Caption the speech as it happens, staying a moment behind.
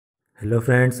Hello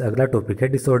friends, अगला topic है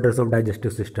disorders of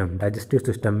digestive system. Digestive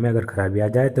system में अगर खराबी आ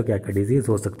जाए तो क्या क्या डिजीज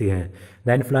हो सकती है। The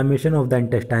inflammation of the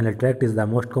intestinal tract is the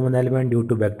most common element due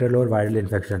to bacterial और वायरल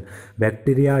इन्फेक्शन।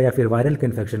 बैक्टीरिया या फिर वायरल के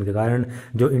इन्फेक्शन के कारण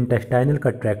जो इंटेस्टाइनल का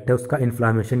ट्रैक्ट है उसका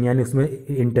इन्फ्लामेशन यानी उसमें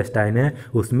इंटेस्टाइन है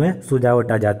उसमें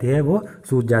सुजावट आ जाती है, वो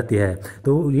सूज जाती है।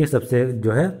 तो ये सबसे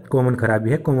जो है कॉमन खराबी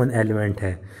है, कॉमन एलिमेंट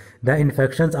है। The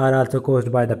infections are also caused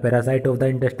by the parasite of the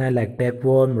intestine like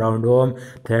tapeworm, roundworm,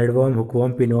 threadworm,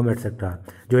 hookworm, pinworm etc.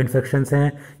 जो इन्फेक्शंस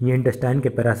हैं ये इंटेस्टाइन के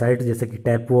पैरासाइट जैसे कि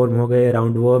टैपवर्म हो गए,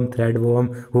 राउंडवर्म, थ्रेडवर्म,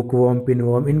 हुकवर्म,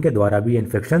 पिनवर्म, इनके द्वारा भी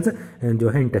इन्फेक्शंस जो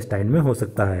है इंटेस्टाइन में हो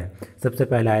सकता है। सबसे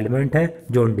पहला एलिमेंट है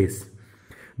jaundice.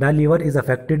 The liver is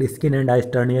affected, skin and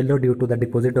eyes turn yellow due to the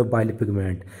deposit of bile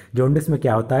pigment. Jaundice में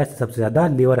क्या होता है, सबसे ज़्यादा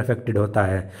लीवर अफेक्टेड होता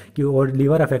है कि और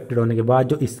लीवर अफेक्टेड होने के बाद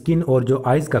जो स्किन और जो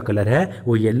आइज का कलर है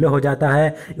वो येलो हो जाता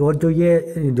है। और जो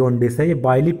ये जॉन्डिस है ये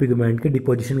बाइली पिगमेंट के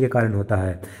डिपोजिशन के कारण होता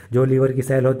है। जो लीवर की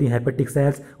सेल होती हैं हेपेटिक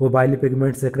सेल्स वो बाइली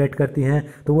पिगमेंट सेक्रेट करती हैं,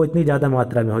 तो वो इतनी ज़्यादा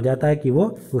मात्रा में हो जाता है कि वो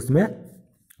उसमें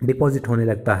डिपॉजिट होने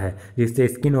लगता है, जिससे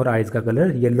स्किन और आइज का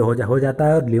कलर येलो हो जाता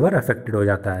है और लीवर अफेक्टेड हो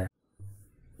जाता है।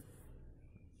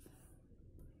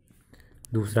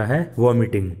 दूसरा है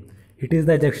vomiting. It is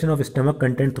the ejection of stomach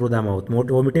content through the mouth.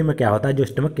 Vomiting में क्या होता है, जो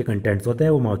स्टमक के कंटेंट्स होते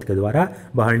हैं वो माउथ के द्वारा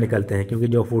बाहर निकलते हैं, क्योंकि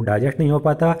जो फूड डाइजेस्ट नहीं हो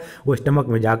पाता वो स्टमक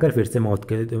में जाकर फिर से माउथ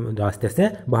के रास्ते से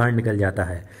बाहर निकल जाता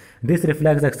है। This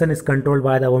reflex action is controlled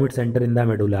by the vomit centre in the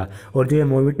medulla. और जो ये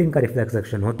वोमिटिंग का रिफ्लेक्स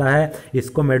एक्शन होता है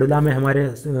इसको मेडुला में, हमारे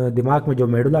दिमाग में जो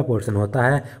मेडुला पोर्शन होता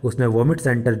है उसमें वोमिट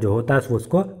सेंटर जो होता है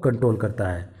उसको कंट्रोल करता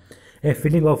है। A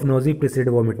feeling of nosy precede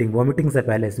vomiting. Vomiting से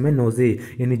पहले इसमें नोजी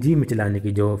यानी जी मिचलाने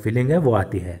की जो फीलिंग है वो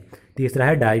आती है। तीसरा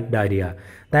है diarrhoea.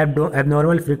 The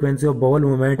abnormal frequency of bowel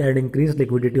movement and increase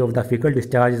liquidity of the faecal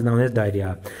discharge is known as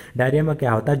diarrhoea. Diarrhoea में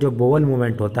क्या होता है, जो बोवल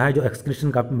मूवमेंट होता है, जो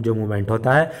एक्सक्रीशन का जो मूवमेंट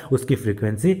होता है उसकी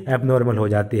फ्रीक्वेंसी एबनॉर्मल हो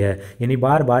जाती है, यानी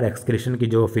बार बार एक्सक्रीशन की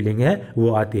जो फीलिंग है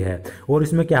वो आती है। और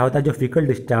इसमें क्या होता है, जो फीकल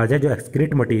डिस्चार्ज है, जो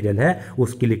एक्सक्रीट मटीरियल है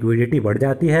उसकी लिक्विडिटी बढ़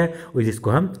जाती है और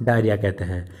जिसको हम डायरिया कहते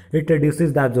हैं। It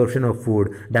reduces the absorption of food.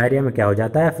 Diarrhoea में क्या हो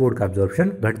जाता है, फूड का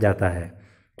एब्जॉर्प्शन घट जाता है।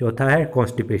 चौथा है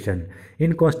constipation.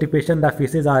 In constipation the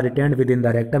faeces are retained with in the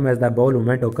rectum as the bowel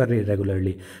movement ओकर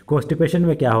इरेगुलरली। कॉन्स्टिपेशन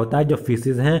में क्या होता है, जो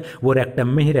फीसेज हैं वो रेक्टम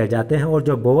में ही रह जाते हैं और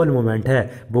जो बाउल मूवमेंट है,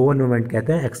 बाउल मूवमेंट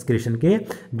कहते हैं एक्सक्रीशन की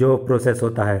जो प्रोसेस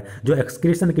होता है, जो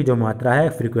एक्सक्रीशन की जो मात्रा है,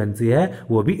 फ्रीक्वेंसी है,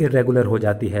 वो भी इरेगुलर हो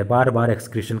जाती है, बार बार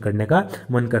एक्सक्रीशन करने का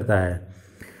मन करता है।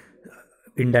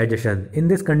 Indigestion. In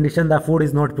this condition the food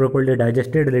is not properly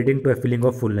digested leading to a feeling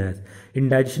of fullness.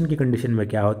 Indigestion की कंडीशन में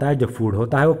क्या होता है, जो फूड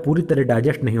होता है वो पूरी तरह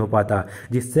डाइजेस्ट नहीं हो पाता,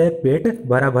 जिससे पेट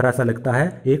भरा भरा सा लगता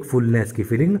है, एक फुलनेस की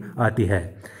फीलिंग आती है।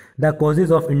 The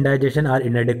causes of indigestion are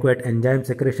इनएडिक्वेट enzyme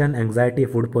secretion, anxiety,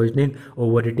 food poisoning,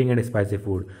 over eating and spicy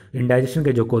food. Indigestion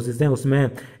के जो कॉजेज हैं उसमें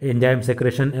एंजाइम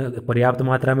सेक्रेशन पर्याप्त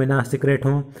मात्रा में ना सिक्रेट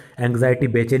हो, एंग्जाइटी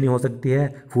बेचैनी हो सकती है,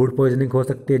 फूड पॉइजनिंग हो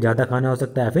सकती है, ज़्यादा खाना हो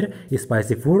सकता है, फिर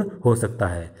स्पाइसी फूड हो सकता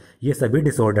है। ये सभी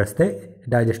डिसऑर्डर्स थे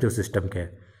डाइजेस्टिव सिस्टम के।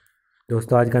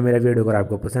 दोस्तों आज का मेरा वीडियो अगर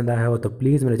आपको पसंद आया हो तो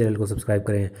प्लीज़ मेरे चैनल को सब्सक्राइब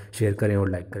करें, शेयर करें और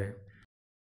लाइक करें।